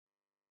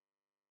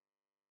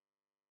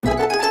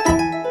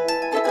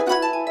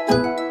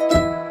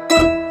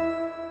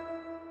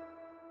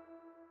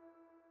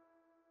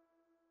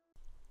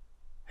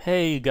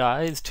Hey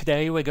guys,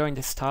 today we're going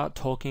to start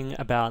talking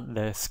about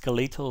the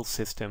skeletal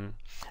system,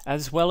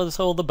 as well as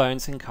all the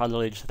bones and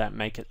cartilage that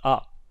make it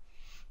up.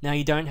 Now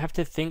you don't have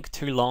to think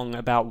too long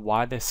about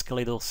why the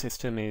skeletal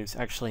system is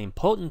actually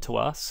important to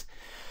us,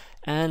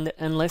 and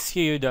unless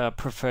you'd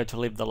prefer to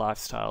live the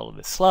lifestyle of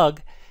a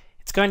slug,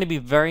 it's going to be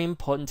very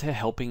important to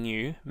helping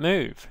you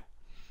move.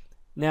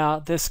 Now,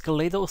 the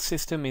skeletal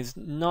system is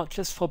not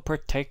just for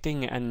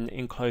protecting and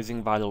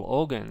enclosing vital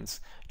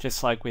organs,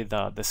 just like with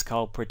the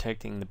skull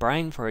protecting the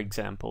brain, for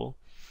example.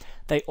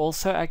 They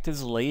also act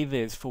as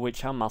levers for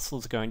which our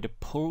muscles are going to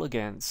pull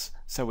against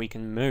so we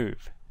can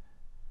move.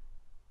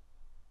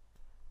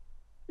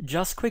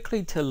 Just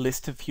quickly to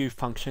list a few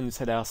functions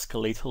that our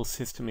skeletal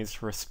system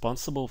is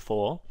responsible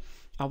for,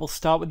 I will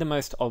start with the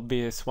most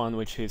obvious one,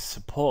 which is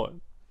support.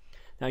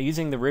 Now,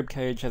 using the rib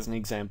cage as an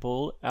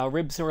example, our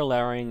ribs are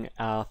allowing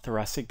our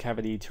thoracic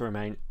cavity to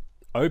remain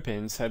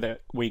open so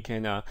that we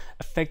can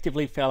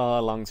effectively fill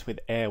our lungs with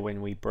air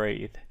when we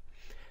breathe.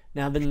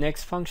 Now, the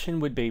next function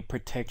would be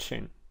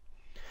protection.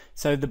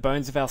 So the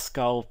bones of our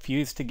skull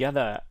fuse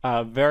together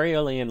very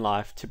early in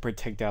life to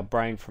protect our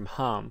brain from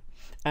harm.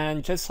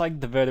 And just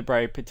like the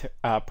vertebrae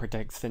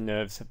protects the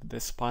nerves of the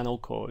spinal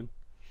cord.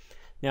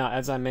 Now,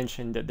 as I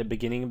mentioned at the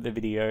beginning of the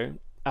video,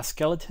 our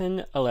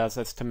skeleton allows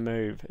us to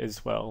move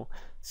as well.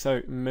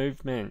 So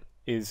movement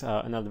is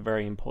another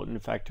very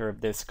important factor of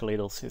the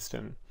skeletal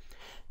system.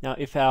 Now,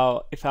 if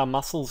our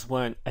muscles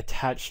weren't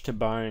attached to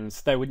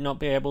bones, they would not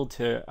be able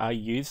to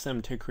use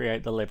them to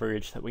create the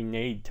leverage that we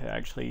need to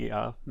actually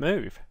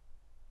move.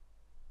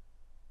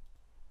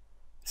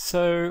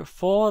 So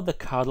for the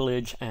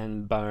cartilage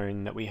and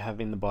bone that we have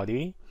in the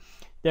body,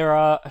 there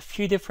are a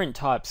few different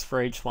types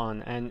for each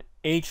one, and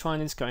each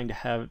one is going to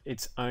have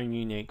its own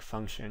unique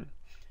function.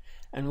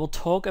 And we'll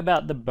talk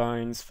about the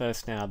bones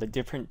first now, the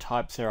different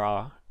types there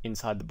are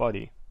inside the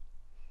body.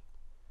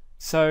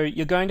 So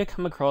you're going to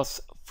come across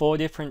 4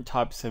 different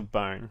types of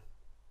bone.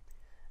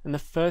 And the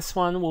first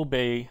one will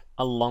be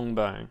a long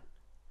bone.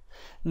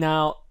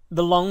 Now,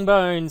 the long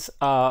bones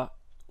are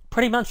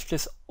pretty much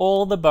just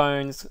all the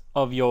bones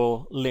of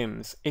your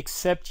limbs,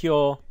 except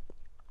your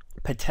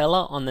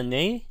patella on the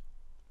knee,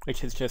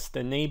 which is just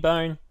the knee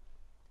bone.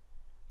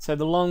 So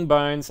the long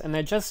bones, and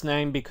they're just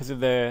named because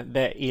of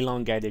their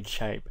elongated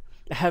shape.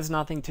 It has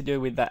nothing to do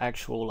with the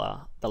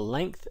actual the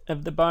length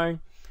of the bone,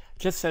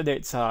 just so that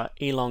it's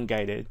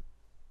elongated.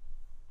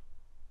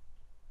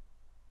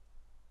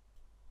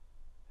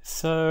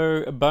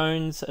 So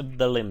bones of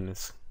the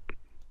limbs.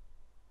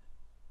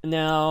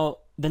 Now,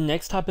 the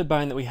next type of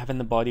bone that we have in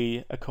the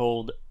body are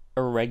called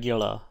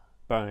irregular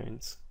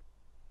bones.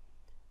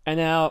 And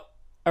now,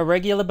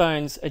 irregular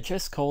bones are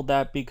just called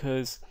that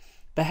because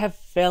they have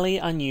fairly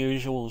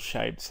unusual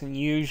shapes and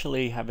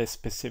usually have a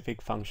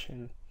specific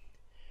function.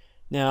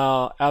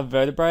 Now, our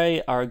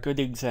vertebrae are a good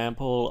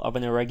example of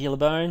an irregular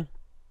bone,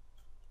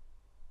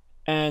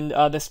 and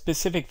the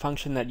specific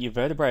function that your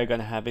vertebrae are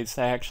going to have is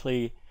they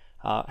actually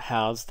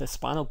house the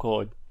spinal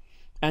cord,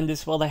 and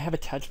as well they have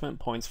attachment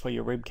points for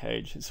your rib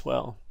cage as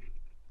well.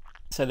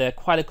 So they're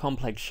quite a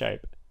complex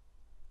shape.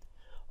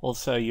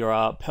 Also,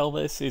 your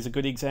pelvis is a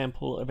good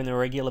example of an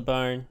irregular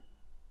bone.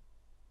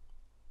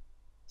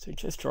 So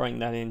just drawing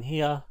that in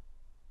here.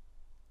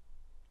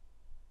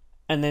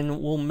 And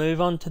then we'll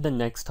move on to the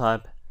next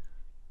type,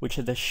 which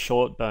are the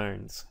short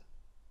bones.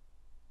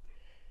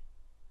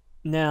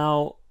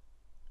 Now,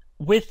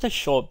 with the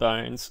short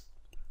bones,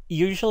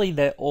 usually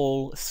they're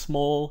all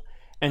small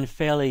and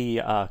fairly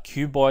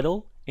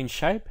cuboidal in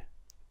shape.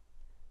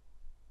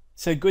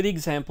 So good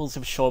examples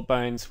of short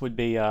bones would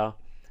be the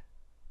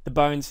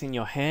bones in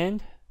your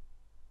hand.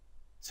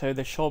 So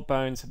the short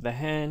bones of the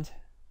hand,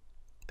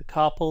 the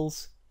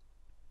carpals,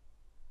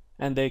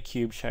 and they're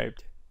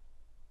cube-shaped.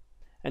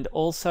 And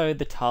also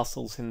the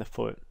tarsals in the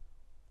foot.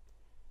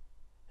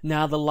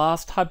 Now, the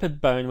last type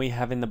of bone we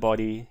have in the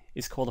body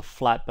is called a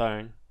flat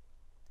bone.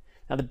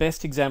 Now, the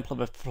best example of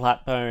a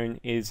flat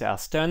bone is our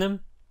sternum.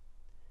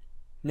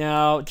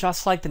 Now,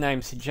 just like the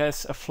name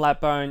suggests, a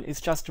flat bone is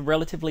just a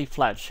relatively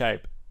flat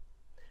shape.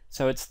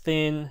 So it's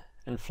thin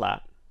and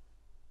flat.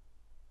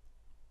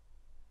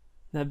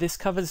 Now, this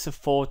covers the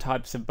 4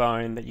 types of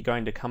bone that you're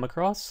going to come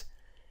across.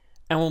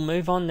 And we'll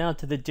move on now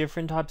to the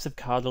different types of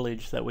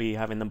cartilage that we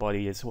have in the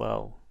body as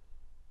well.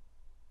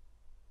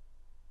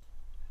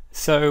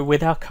 So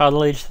with our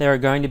cartilage, there are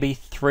going to be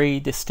 3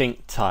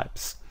 distinct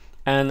types.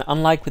 And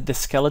unlike with the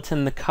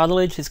skeleton, the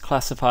cartilage is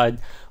classified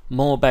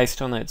more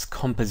based on its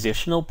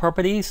compositional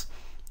properties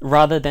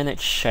rather than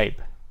its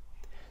shape.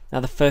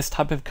 Now, the first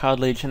type of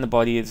cartilage in the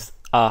body is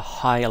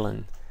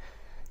hyaline.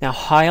 Now,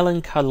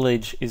 hyaline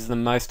cartilage is the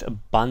most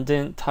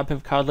abundant type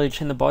of cartilage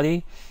in the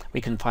body.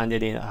 We can find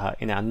it in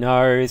our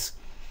nose,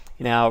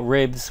 in our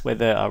ribs, where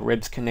the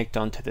ribs connect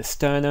onto the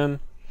sternum,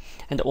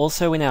 and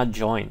also in our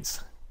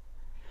joints.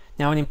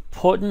 Now, an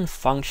important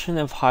function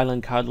of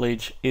hyaline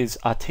cartilage is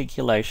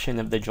articulation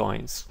of the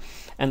joints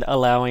and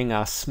allowing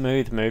a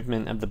smooth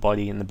movement of the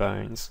body and the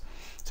bones.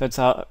 So it's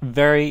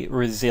very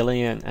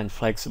resilient and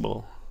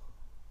flexible.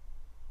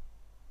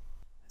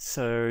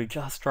 So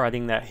just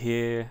writing that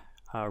here,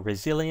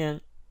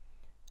 resilient,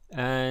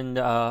 and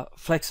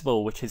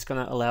flexible, which is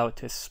going to allow it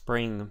to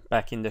spring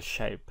back into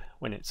shape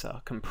when it's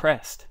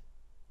compressed.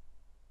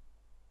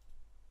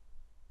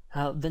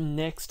 The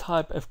next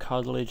type of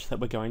cartilage that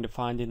we're going to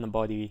find in the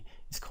body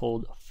is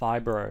called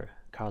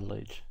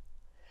fibrocartilage.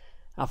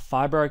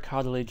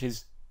 Fibrocartilage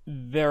is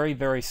very,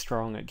 very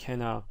strong. It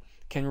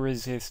can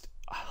resist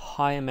a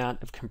high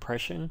amount of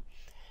compression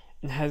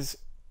and has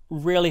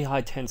really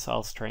high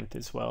tensile strength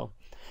as well.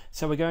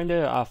 So we're going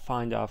to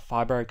find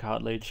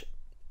fibrocartilage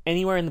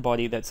anywhere in the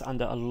body that's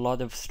under a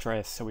lot of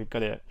stress. So we've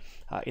got it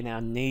in our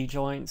knee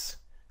joints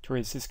to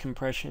resist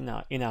compression,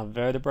 in our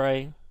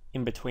vertebrae,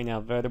 in between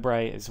our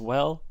vertebrae as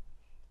well.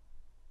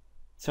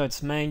 So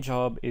its main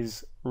job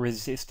is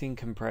resisting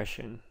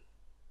compression.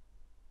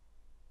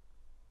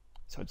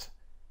 So it's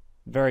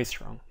very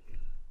strong.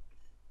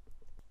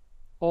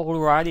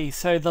 Alrighty,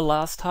 so the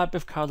last type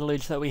of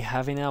cartilage that we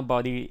have in our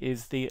body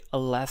is the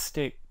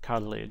elastic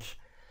cartilage.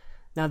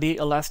 Now the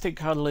elastic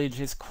cartilage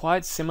is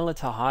quite similar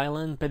to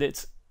hyaline, but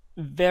it's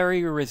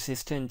very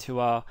resistant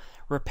to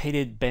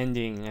repeated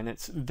bending, and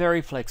it's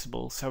very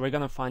flexible. So we're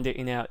going to find it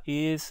in our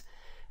ears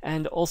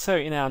and also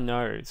in our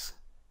nose.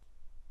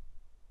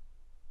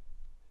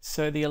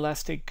 So the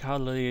elastic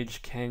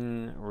cartilage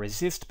can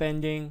resist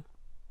bending,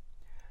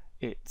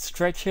 it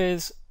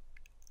stretches,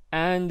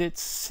 and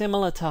it's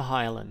similar to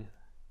hyaline.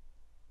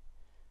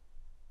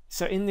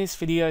 So in this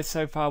video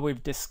so far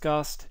we've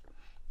discussed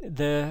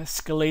the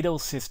skeletal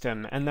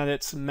system and that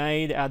it's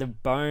made out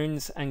of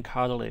bones and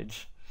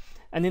cartilage.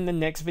 And in the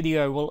next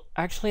video we'll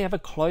actually have a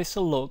closer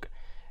look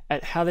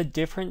at how the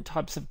different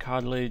types of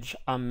cartilage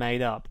are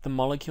made up, the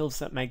molecules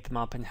that make them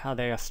up and how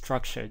they are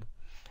structured,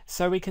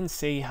 so we can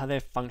see how they're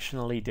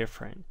functionally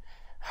different.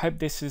 Hope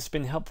this has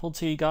been helpful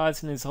to you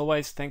guys, and as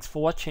always, thanks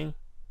for watching.